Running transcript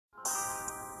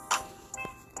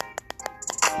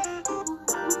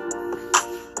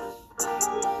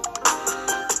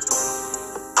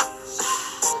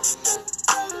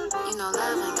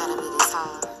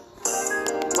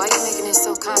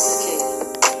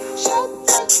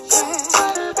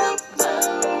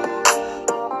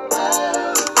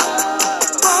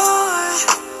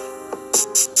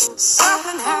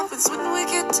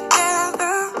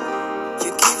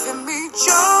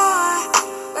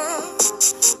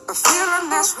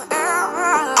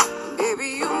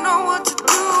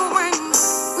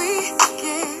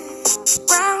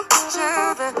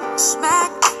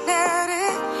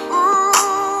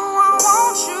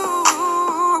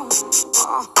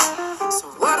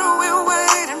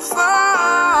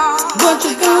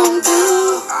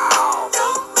do?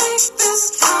 Don't make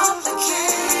this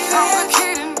complicated.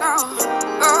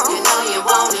 You know you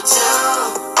want it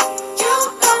too. You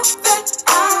know that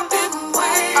I've been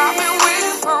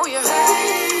waiting for you.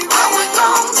 Hey, what we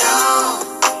gon' do?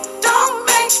 Don't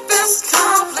make this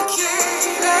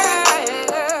complicated.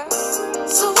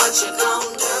 So what you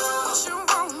gon' do?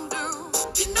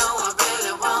 You know I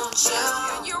really want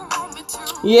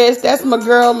you. Yes, that's my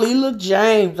girl Leela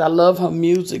James. I love her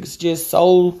music. It's just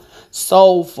so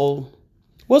soulful.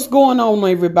 What's going on,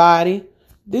 everybody?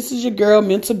 This is your girl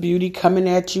Mental Beauty coming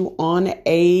at you on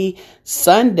a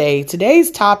Sunday. Today's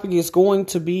topic is going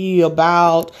to be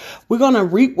about we're going to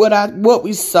reap what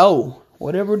we sow.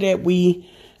 Whatever that we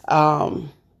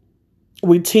tend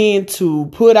to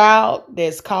put out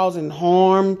that's causing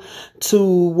harm to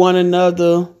one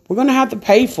another, we're going to have to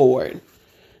pay for it.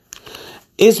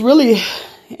 It's really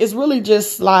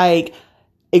just like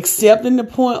accepting the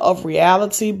point of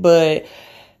reality. But,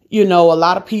 you know, a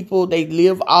lot of people, they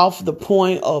live off the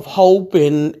point of hope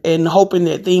and hoping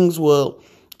that things will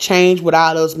change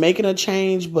without us making a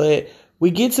change. But we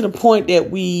get to the point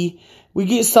that we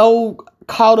get so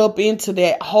caught up into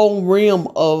that whole realm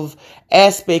of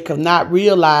aspect of not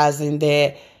realizing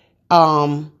that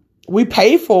we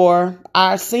pay for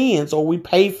our sins, or we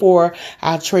pay for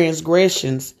our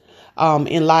transgressions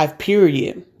in life,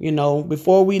 period. You know,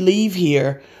 before we leave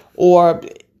here, or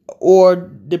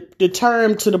the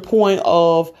term to the point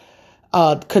of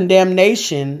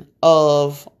condemnation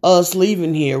of us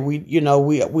leaving here.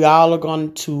 We all are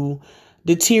going to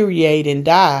deteriorate and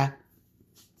die.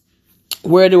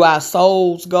 Where do our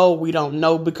souls go? We don't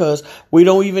know, because we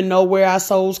don't even know where our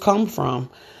souls come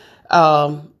from.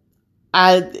 I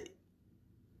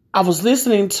was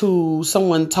listening to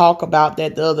someone talk about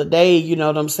that the other day. You know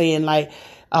what I'm saying? Like,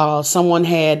 someone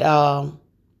had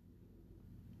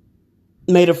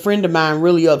made a friend of mine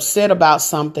really upset about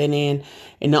something, and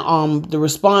the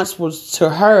response was to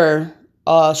her.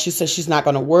 She said she's not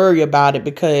going to worry about it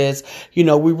because, you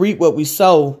know, we reap what we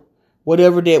sow.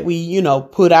 Whatever that we, you know,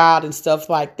 put out and stuff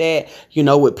like that, you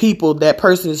know, with people,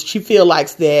 she feel like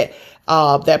that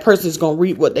person is going to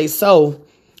reap what they sow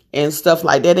and stuff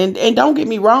like that. And don't get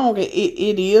me wrong,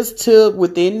 it is to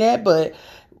within that. But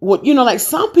what, you know, like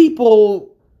some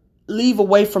people leave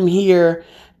away from here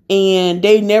and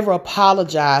they never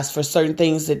apologize for certain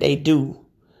things that they do.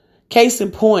 Case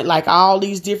in point, like all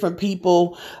these different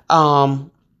people that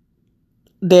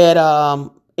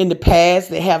in the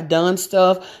past that have done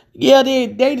stuff. Yeah, they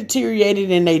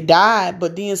deteriorated and they died,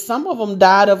 but then some of them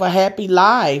died of a happy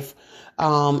life,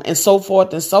 and so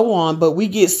forth and so on. But we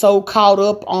get so caught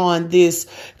up on this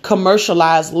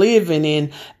commercialized living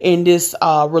and in this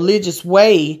religious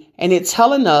way, and it's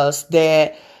telling us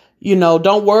that, you know,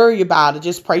 don't worry about it.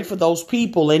 Just pray for those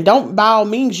people. And don't, by all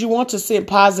means, you want to send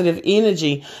positive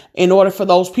energy in order for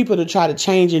those people to try to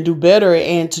change and do better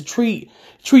and to treat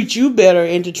you better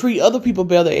and to treat other people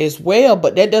better as well.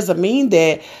 But that doesn't mean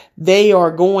that they are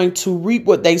going to reap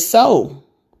what they sow,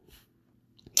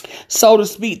 so to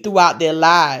speak, throughout their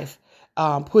life.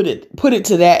 Put it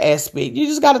to that aspect. You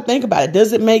just got to think about it.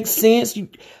 Does it make sense?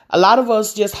 A lot of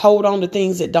us just hold on to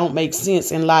things that don't make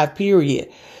sense in life,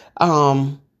 period.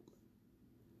 And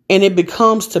it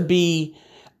becomes to be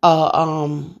a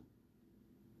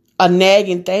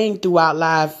nagging thing throughout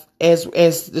life, as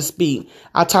to speak.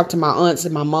 I talk to my aunts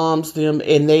and my moms, them,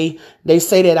 and they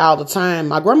say that all the time.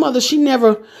 My grandmother, she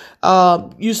never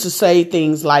used to say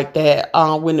things like that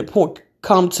when it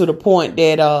come to the point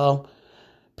that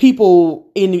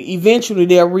people eventually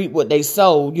they'll reap what they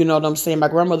sow. You know what I'm saying? My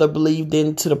grandmother believed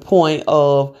in to the point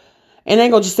of, and I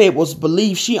ain't gonna just say it was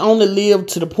belief. She only lived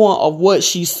to the point of what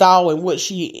she saw and what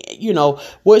she, you know,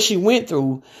 what she went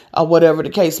through, or whatever the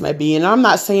case may be. And I'm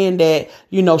not saying that,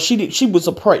 you know, she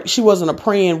wasn't a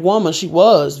praying woman. She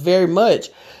was very much,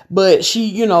 but she,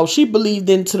 you know, she believed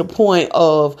in to the point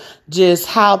of just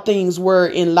how things were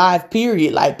in life,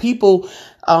 period. Like people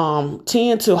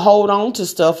tend to hold on to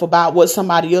stuff about what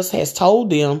somebody else has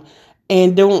told them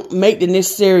and don't make the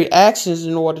necessary actions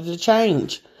in order to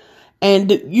change.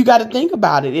 And you got to think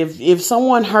about it. If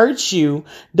someone hurts you,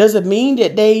 does it mean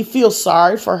that they feel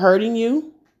sorry for hurting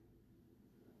you?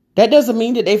 That doesn't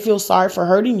mean that they feel sorry for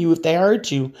hurting you if they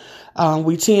hurt you.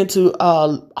 We tend to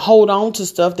hold on to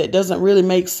stuff that doesn't really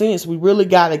make sense. We really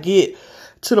got to get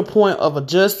to the point of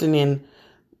adjusting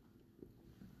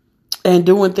and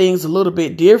doing things a little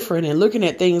bit different and looking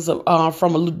at things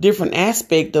from a different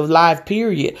aspect of life,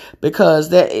 period.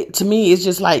 Because that, to me, is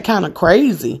just like kind of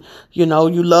crazy. You know,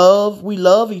 we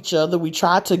love each other. We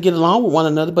try to get along with one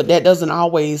another, but that doesn't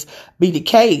always be the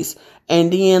case.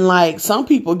 And then, like, some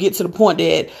people get to the point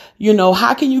that,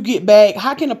 how can you get back?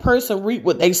 How can a person reap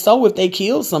what they sow if they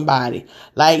kill somebody?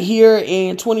 Like, here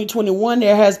in 2021,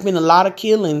 there has been a lot of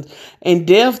killings and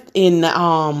death in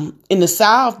the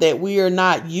South that we are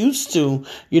not used to.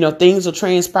 Things are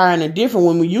transpiring and different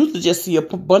when we used to just see a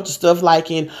bunch of stuff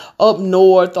like in up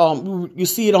north. You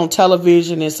see it on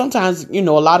television, and sometimes, a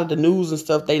lot of the news and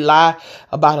stuff, they lie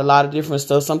about a lot of different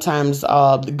stuff. Sometimes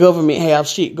the government have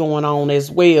shit going on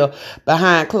as well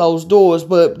behind closed doors,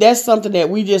 but that's something that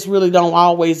we just really don't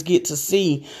always get to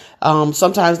see.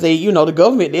 Sometimes they, the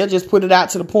government, they'll just put it out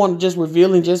to the point of just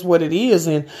revealing just what it is.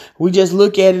 And we just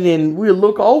look at it and we'll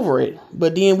look over it.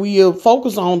 But then we'll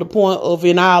focus on the point of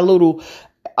in our little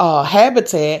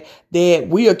habitat that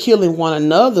we are killing one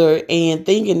another and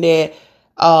thinking that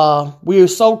we're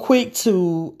so quick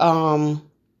to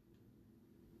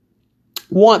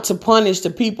want to punish the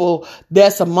people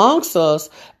that's amongst us,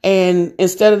 and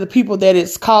instead of the people that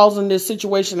it's causing this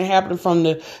situation to happen from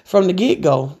the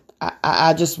get-go.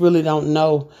 I just really don't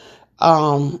know.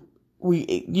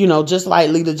 We, just like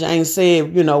Lita James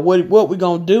said, what we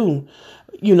gonna do?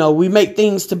 We make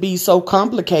things to be so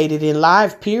complicated in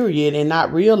life, period, and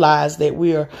not realize that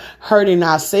we are hurting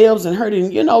ourselves and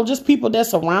hurting, just people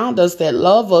that's around us that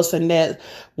love us and that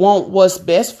want what's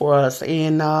best for us.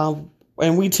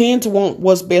 And we tend to want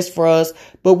what's best for us,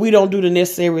 but we don't do the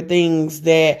necessary things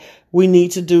that we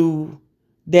need to do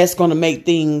that's going to make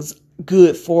things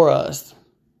good for us.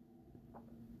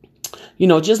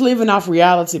 Just living off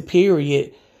reality,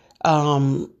 period.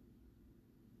 To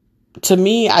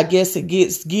me, I guess it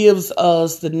gives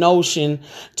us the notion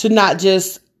to not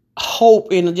just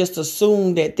hope and just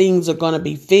assume that things are going to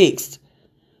be fixed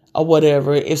or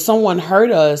whatever. If someone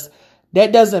hurt us,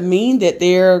 that doesn't mean that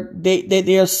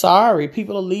they're sorry.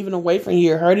 People are leaving away from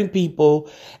here hurting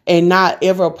people and not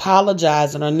ever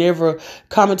apologizing or never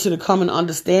coming to the common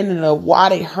understanding of why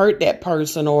they hurt that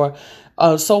person or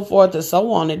so forth and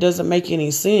so on. It doesn't make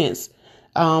any sense.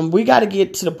 We got to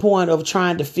get to the point of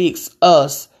trying to fix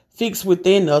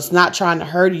within us, not trying to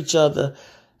hurt each other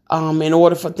in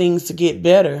order for things to get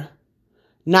better.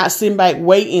 Not sitting back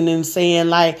waiting and saying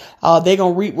like they're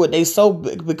going to reap what they sow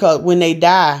because when they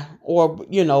die or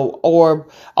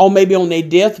maybe on their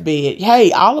deathbed.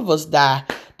 Hey, all of us die.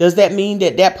 Does that mean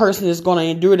that person is going to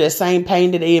endure that same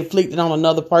pain that they inflicted on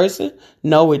another person?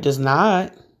 No, it does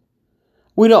not.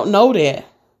 We don't know that.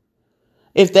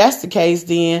 If that's the case,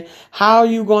 then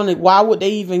why would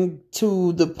they even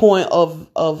to the point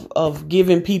of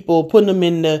giving people, putting them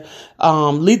in the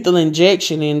lethal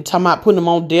injection and talking about putting them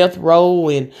on death row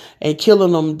and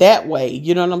killing them that way?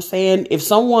 You know what I'm saying?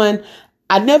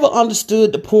 I never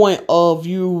understood the point of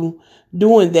you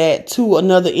doing that to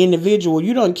another individual.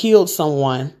 You done killed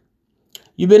someone.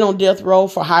 You've been on death row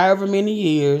for however many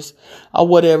years or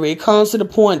whatever. It comes to the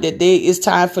point that it's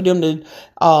time for them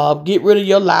to get rid of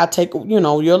your life, take,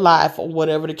 your life or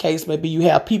whatever the case may be. You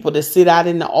have people that sit out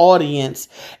in the audience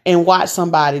and watch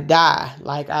somebody die.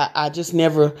 Like, I just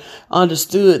never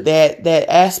understood that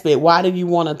aspect. Why do you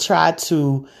want to try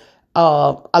to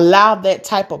allow that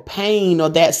type of pain or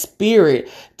that spirit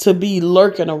to be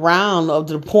lurking around up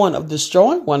to the point of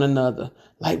destroying one another?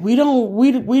 Like, we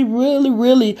really,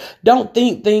 really don't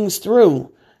think things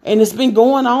through. And it's been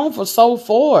going on for so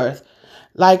forth.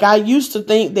 Like, I used to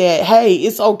think that, hey,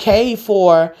 it's okay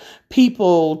for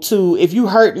people to, if you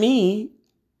hurt me,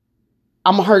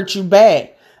 I'm going to hurt you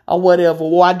back or whatever.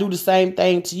 Or I do the same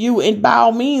thing to you. And by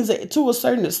all means, to a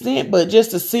certain extent, but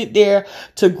just to sit there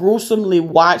to gruesomely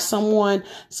watch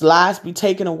someone's lives be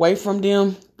taken away from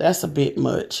them, that's a bit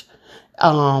much.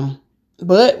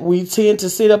 But we tend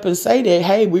to sit up and say that,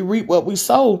 hey, we reap what we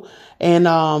sow. And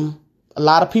a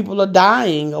lot of people are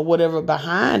dying or whatever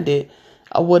behind it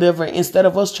or whatever. Instead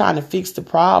of us trying to fix the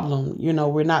problem,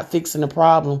 we're not fixing the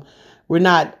problem. We're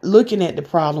not looking at the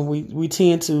problem. We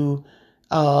tend to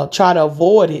try to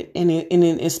avoid it. And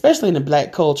especially in the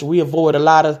Black culture, we avoid a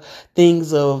lot of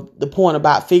things of the point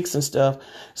about fixing stuff.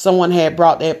 Someone had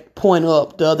brought that point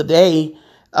up the other day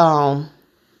on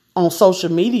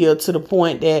social media to the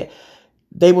point that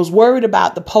they was worried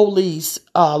about the police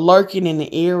lurking in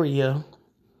the area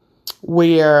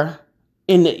where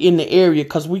in the area,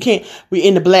 because we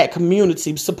in the Black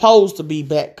community, supposed to be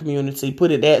Black community,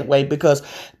 put it that way, because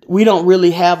we don't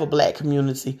really have a Black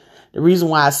community. The reason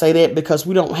why I say that, because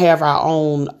we don't have our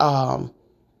own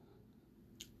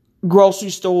grocery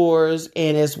stores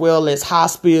and as well as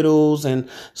hospitals and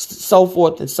so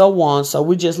forth and so on. So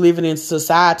we're just living in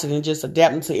society and just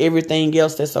adapting to everything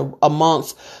else that's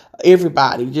amongst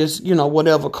everybody, just,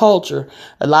 whatever culture.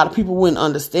 A lot of people wouldn't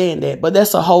understand that, but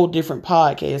that's a whole different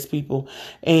podcast, people.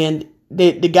 And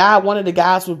one of the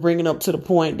guys was bringing up to the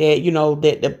point that,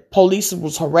 that the police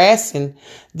was harassing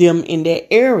them in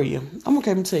that area. I'm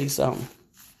okay, let me tell you something.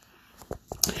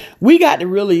 We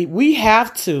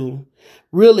have to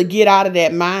really get out of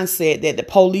that mindset that the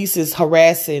police is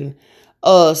harassing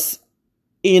us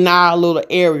in our little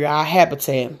area, our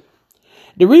habitat.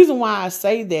 The reason why I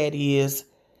say that is,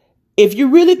 if you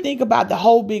really think about the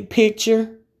whole big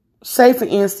picture, say for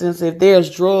instance, if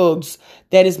there's drugs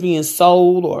that is being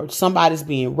sold, or somebody's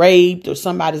being raped, or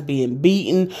somebody's being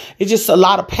beaten, it's just a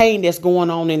lot of pain that's going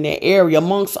on in that area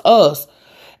amongst us.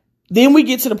 Then we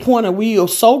get to the point of we are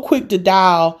so quick to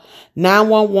dial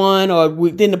 911, or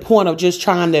within the point of just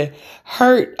trying to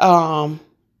hurt,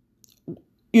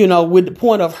 with the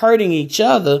point of hurting each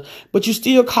other, but you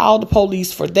still call the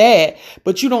police for that.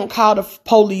 But you don't call the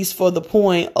police for the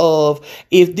point of,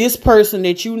 if this person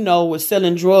that is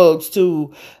selling drugs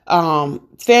to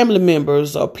family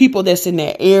members or people that's in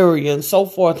that area and so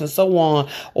forth and so on,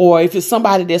 or if it's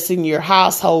somebody that's in your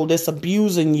household that's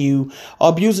abusing you or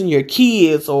abusing your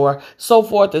kids or so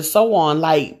forth and so on.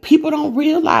 Like, people don't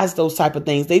realize those type of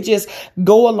things. They just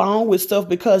go along with stuff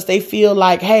because they feel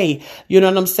like, hey, you know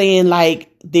what I'm saying? Like,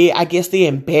 I guess they're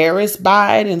embarrassed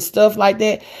by it and stuff like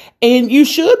that. And you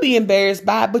should be embarrassed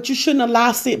by it, but you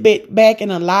shouldn't sit back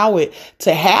and allow it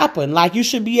to happen. Like, you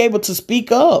should be able to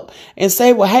speak up and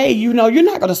say, well, hey, you're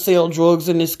not going to sell drugs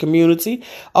in this community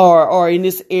or in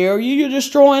this area. You're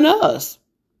destroying us.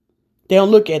 They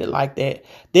don't look at it like that.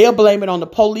 They'll blame it on the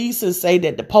police and say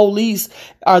that the police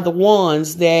are the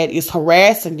ones that is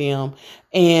harassing them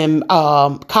and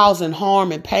causing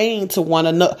harm and pain to one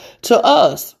another, to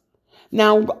us.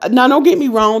 Now, don't get me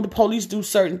wrong. The police do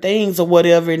certain things or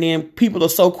whatever, and then people are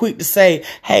so quick to say,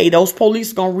 hey, those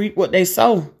police gonna reap what they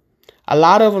sow. A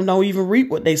lot of them don't even reap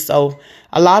what they sow.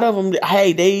 A lot of them,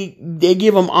 hey, they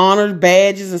give them honor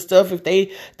badges and stuff if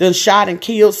they done shot and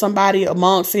killed somebody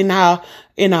amongst in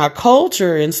our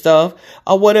culture and stuff,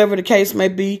 or whatever the case may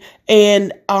be.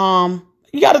 And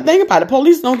you got to think about it.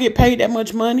 Police don't get paid that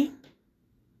much money.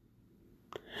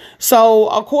 So,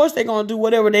 of course, they're going to do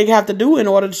whatever they have to do in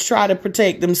order to try to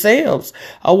protect themselves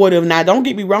or whatever. Now, don't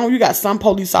get me wrong. You got some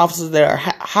police officers that are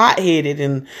hot-headed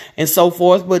and so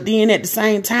forth. But then at the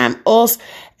same time, us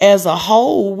as a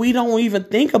whole, we don't even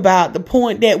think about the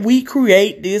point that we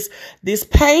create this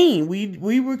pain. We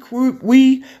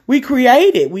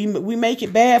create it. We make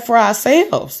it bad for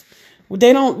ourselves. We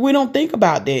don't think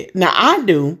about that. Now,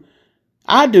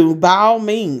 I do by all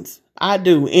means. I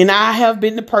do. And I have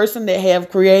been the person that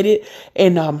have created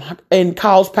and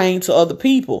caused pain to other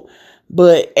people.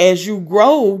 But as you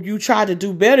grow, you try to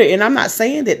do better. And I'm not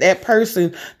saying that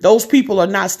person, those people are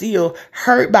not still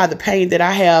hurt by the pain that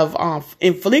I have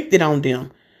inflicted on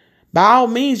them. By all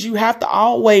means, you have to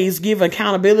always give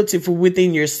accountability for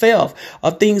within yourself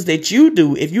of things that you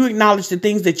do. If you acknowledge the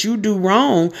things that you do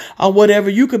wrong or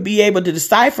whatever, you could be able to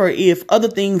decipher if other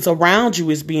things around you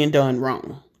is being done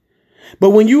wrong.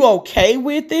 But when you okay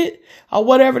with it or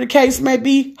whatever the case may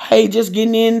be, hey, just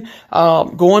getting in,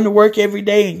 going to work every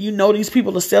day, and these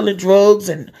people are selling drugs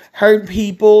and hurting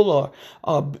people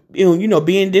or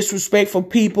being disrespectful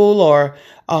people or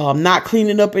not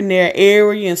cleaning up in their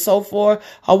area and so forth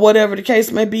or whatever the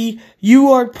case may be,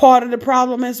 you are part of the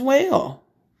problem as well.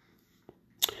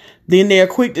 Then they're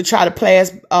quick to try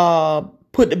to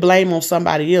put the blame on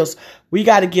somebody else. We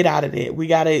got to get out of that. We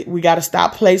got to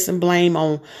stop placing blame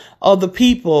on other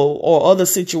people or other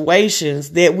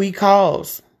situations that we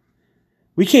cause.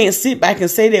 We can't sit back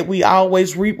and say that we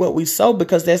always reap what we sow,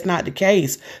 because that's not the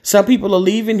case. Some people are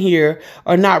leaving here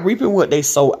or not reaping what they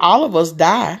sow. All of us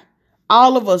die.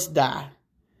 All of us die.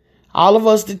 All of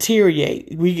us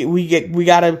deteriorate.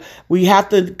 We have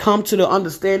to come to the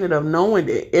understanding of knowing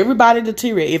that everybody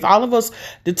deteriorate. If all of us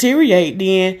deteriorate,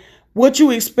 then what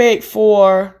you expect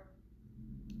for,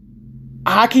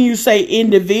 how can you say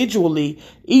individually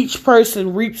each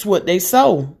person reaps what they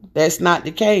sow? That's not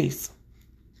the case.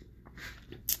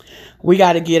 We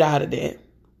got to get out of that.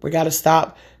 We got to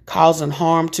stop causing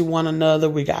harm to one another.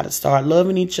 We got to start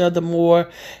loving each other more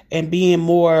and being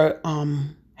more,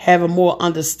 having more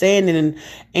understanding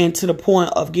and to the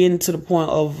point of getting to the point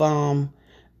of,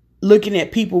 looking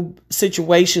at people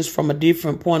situations from a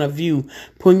different point of view,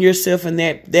 putting yourself in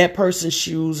that person's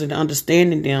shoes and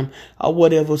understanding them or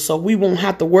whatever. So we won't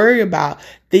have to worry about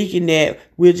thinking that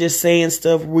we're just saying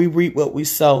stuff. We reap what we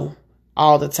sow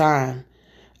all the time.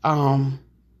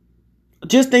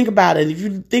 Just think about it. If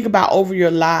you think about over your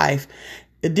life,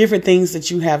 the different things that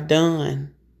you have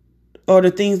done or the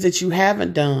things that you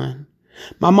haven't done.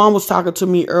 My mom was talking to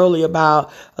me earlier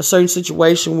about a certain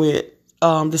situation with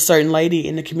the certain lady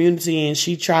in the community, and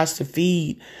she tries to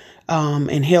feed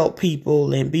and help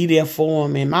people and be there for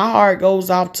them. And my heart goes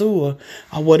off to her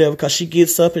or whatever, because she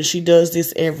gets up and she does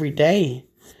this every day.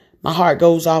 My heart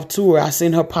goes off to her. I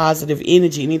send her positive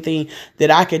energy. Anything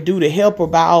that I can do to help her,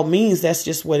 by all means, that's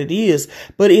just what it is.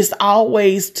 But it's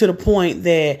always to the point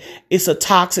that it's a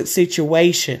toxic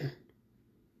situation.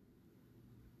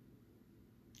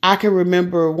 I can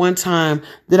remember one time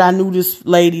that I knew this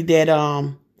lady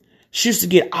that she used to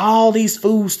get all these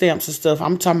food stamps and stuff.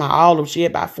 I'm talking about all of them. She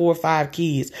had about 4 or 5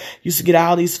 kids. Used to get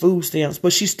all these food stamps,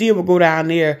 but she still would go down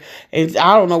there, and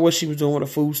I don't know what she was doing with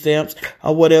the food stamps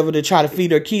or whatever to try to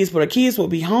feed her kids, but her kids would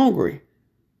be hungry.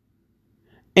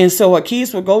 And so her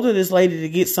kids would go to this lady to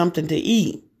get something to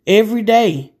eat every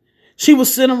day. She would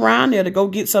send them around there to go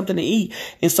get something to eat.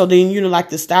 And so then, like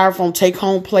the styrofoam take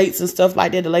home plates and stuff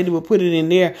like that, the lady would put it in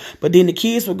there. But then the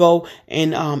kids would go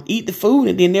and eat the food,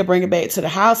 and then they'll bring it back to the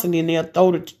house, and then they'll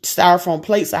throw the styrofoam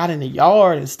plates out in the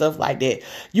yard and stuff like that.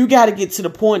 You got to get to the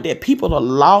point that people are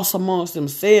lost amongst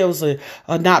themselves, or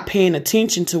are not paying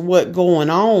attention to what's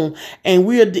going on. And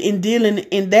we're dealing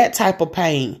in that type of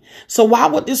pain. So why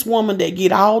would this woman that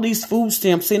get all these food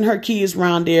stamps send her kids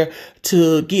around there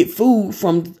to get food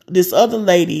from this other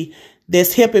lady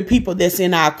that's helping people that's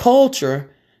in our culture,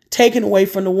 taken away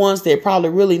from the ones that probably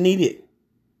really need it?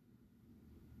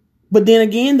 But then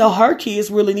again, her kids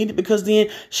really need it, because then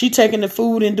she taking the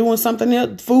food and doing something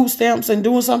else, food stamps, and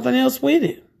doing something else with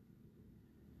it.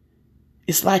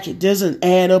 It's like it doesn't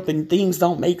add up and things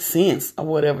don't make sense, or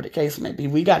whatever the case may be.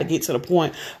 We got to get to the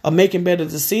point of making better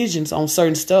decisions on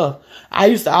certain stuff. I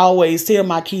used to always tell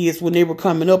my kids when they were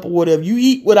coming up or whatever, you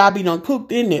eat what I be done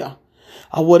cooked in there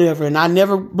or whatever. And I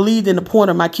never believed in the point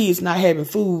of my kids not having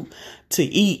food to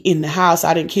eat in the house.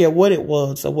 I didn't care what it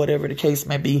was or whatever the case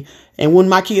may be. And when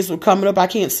my kids were coming up, I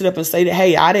can't sit up and say that,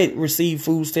 hey, I didn't receive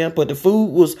food stamp, but the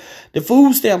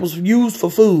food stamp was used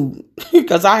for food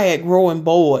because I had growing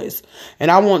boys and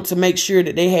I wanted to make sure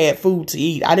that they had food to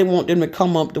eat. I didn't want them to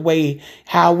come up the way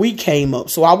how we came up.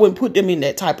 So I wouldn't put them in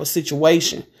that type of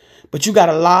situation. But you got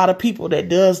a lot of people that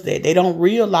does that. They don't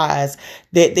realize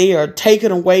that they are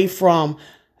taken away from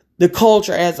the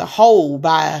culture as a whole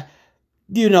by,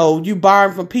 you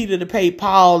borrowing from Peter to pay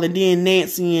Paul, and then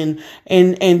Nancy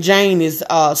and Jane is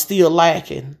still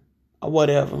lacking or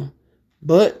whatever.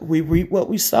 But we reap what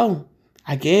we sow,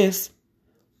 I guess.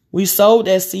 We sowed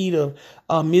that seed of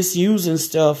misusing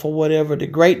stuff or whatever, the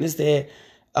greatness that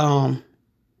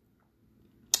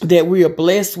we are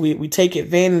blessed with. We take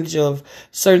advantage of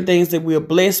certain things that we are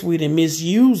blessed with and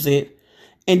misuse it.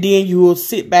 And then you will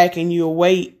sit back and you'll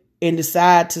wait and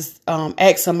decide to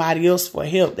ask somebody else for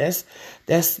help.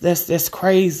 That's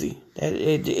crazy.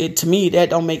 To me, that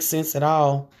don't make sense at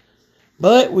all.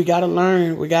 But we got to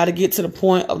learn. We got to get to the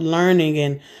point of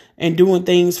learning and doing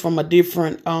things from a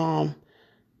different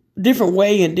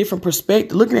way and different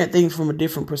perspective, looking at things from a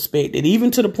different perspective, even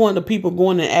to the point of people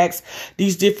going and ask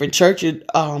these different churches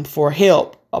for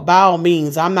help. By all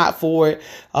means, I'm not for it,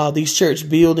 these church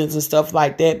buildings and stuff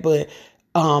like that. But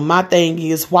my thing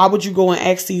is, why would you go and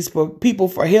ask these people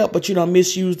for help, but you don't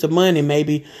misuse the money?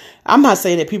 Maybe I'm not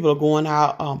saying that people are going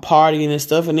out partying and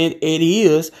stuff, and it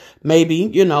is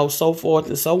maybe, so forth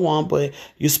and so on. But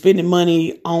you're spending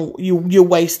money on you're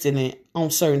wasting it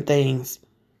on certain things.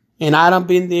 And I done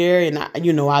been there, and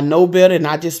I know better, and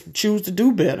I just choose to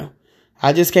do better.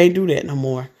 I just can't do that no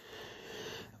more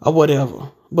or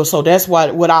whatever. But so that's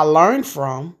what I learned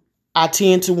from. I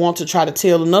tend to want to try to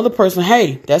tell another person,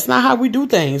 hey, that's not how we do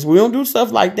things. We don't do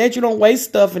stuff like that. You don't waste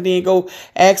stuff and then go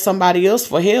ask somebody else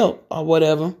for help or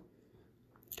whatever.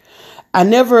 I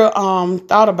never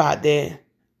thought about that.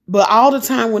 But all the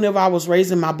time, whenever I was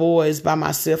raising my boys by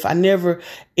myself, I never,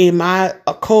 in my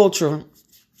culture,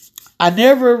 I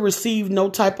never received no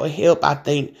type of help, I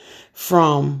think,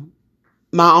 from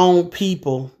my own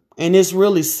people. And it's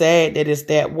really sad that it's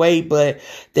that way, but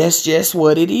that's just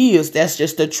what it is. That's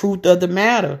just the truth of the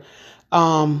matter.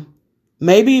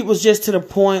 Maybe it was just to the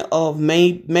point of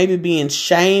maybe being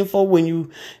shameful when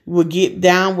you would get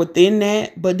down within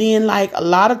that. But then, like, a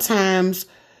lot of times,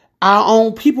 our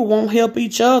own people won't help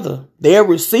each other. They'll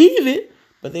receive it,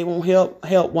 but they won't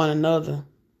help one another.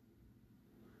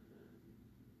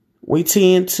 We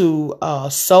tend to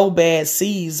sow bad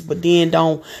seeds, but then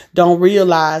don't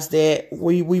realize that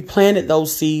we planted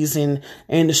those seeds and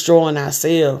destroying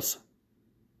ourselves.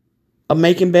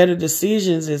 Making better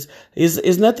decisions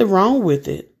is nothing wrong with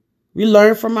it. We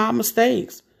learn from our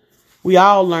mistakes. We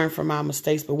all learn from our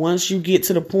mistakes, but once you get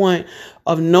to the point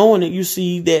of knowing that you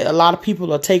see that a lot of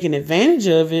people are taking advantage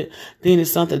of it, then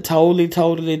it's something totally,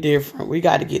 totally different. We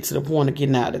got to get to the point of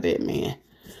getting out of that, man.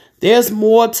 There's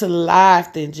more to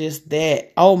life than just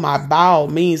that. Oh, by all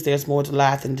means, there's more to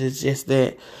life than just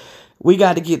that. We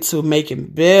got to get to making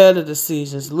better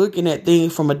decisions, looking at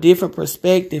things from a different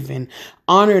perspective and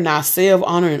honoring ourselves,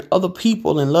 honoring other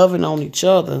people and loving on each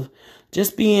other.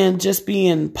 Just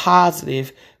being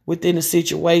positive within a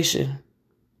situation.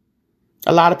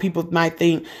 A lot of people might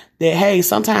think that, hey,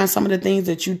 sometimes some of the things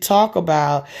that you talk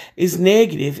about is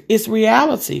negative. It's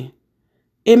reality.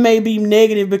 It may be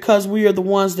negative because we are the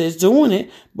ones that's doing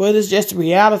it, but it's just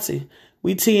reality.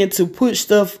 We tend to push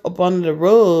stuff up under the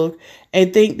rug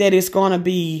and think that it's going to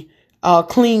be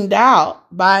cleaned out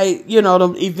by,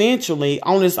 eventually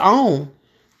on its own.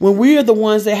 When we're the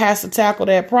ones that has to tackle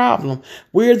that problem,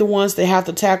 we're the ones that have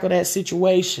to tackle that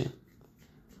situation.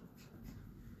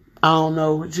 I don't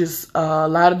know, just a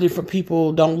lot of different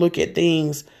people don't look at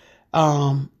things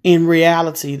in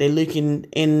reality. They look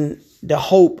in the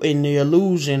hope and the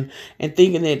illusion and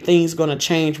thinking that things going to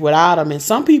change without them. And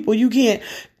some people, you can't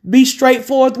be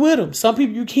straightforward with them. Some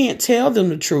people, you can't tell them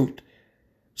the truth.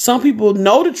 Some people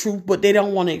know the truth, but they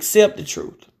don't want to accept the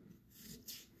truth.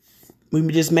 We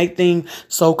just make things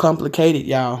so complicated,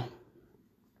 y'all.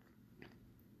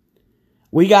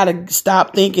 We got to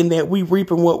stop thinking that we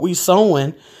reaping what we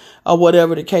sowing or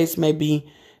whatever the case may be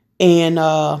and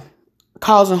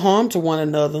causing harm to one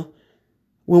another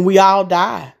when we all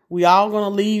die. We all going to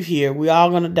leave here. We all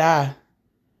going to die.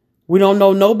 We don't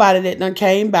know nobody that done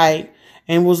came back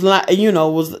and was like,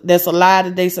 that's a lie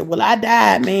that they said, well, I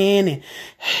died, man. And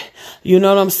you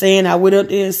know what I'm saying? I went up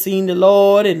there and seen the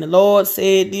Lord and the Lord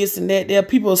said this and that. There are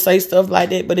people say stuff like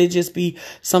that, but it just be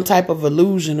some type of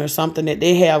illusion or something that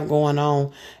they have going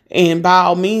on. And by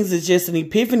all means, it's just an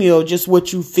epiphany or just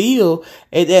what you feel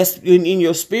and that's in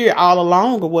your spirit all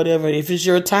along or whatever. If it's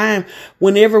your time,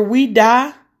 whenever we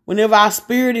die, whenever our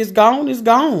spirit is gone, it's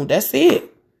gone. That's it.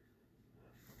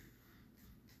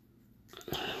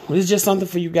 It's just something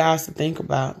for you guys to think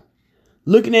about.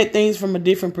 Looking at things from a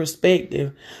different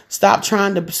perspective. Stop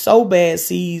trying to sow bad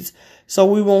seeds so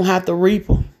we won't have to reap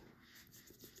them.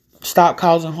 Stop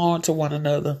causing harm to one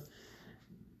another.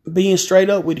 Being straight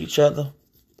up with each other.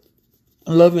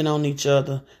 Loving on each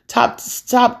other.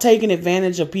 Stop taking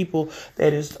advantage of people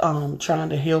that is trying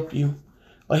to help you.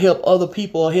 Or help other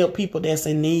people or help people that's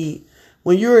in need.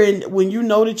 When you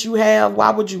know that you have,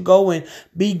 why would you go and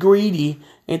be greedy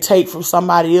and take from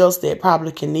somebody else that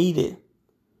probably can need it?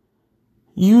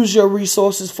 Use your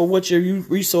resources for what your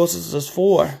resources is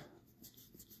for.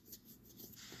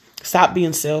 Stop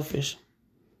being selfish.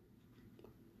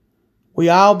 We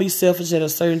all be selfish at a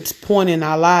certain point in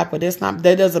our life, but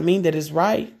that doesn't mean that it's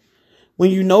right. When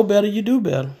you know better, you do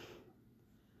better.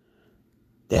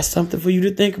 That's something for you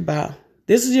to think about.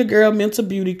 This is your girl, Mental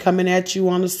Beauty, coming at you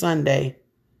on a Sunday.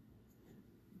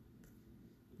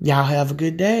 Y'all have a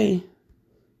good day.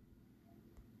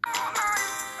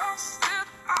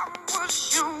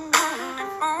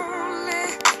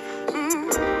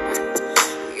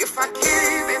 If I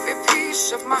gave every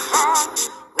piece of my heart,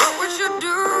 what would you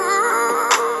do?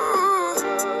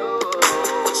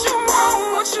 What you want,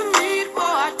 what you need, boy,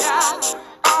 I got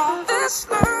all this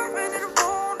love and it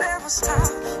won't ever stop.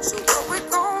 So what we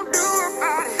gonna do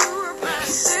about it?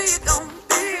 Say it, don't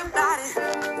be about it.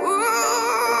 Ooh,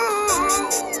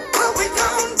 what we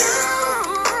gonna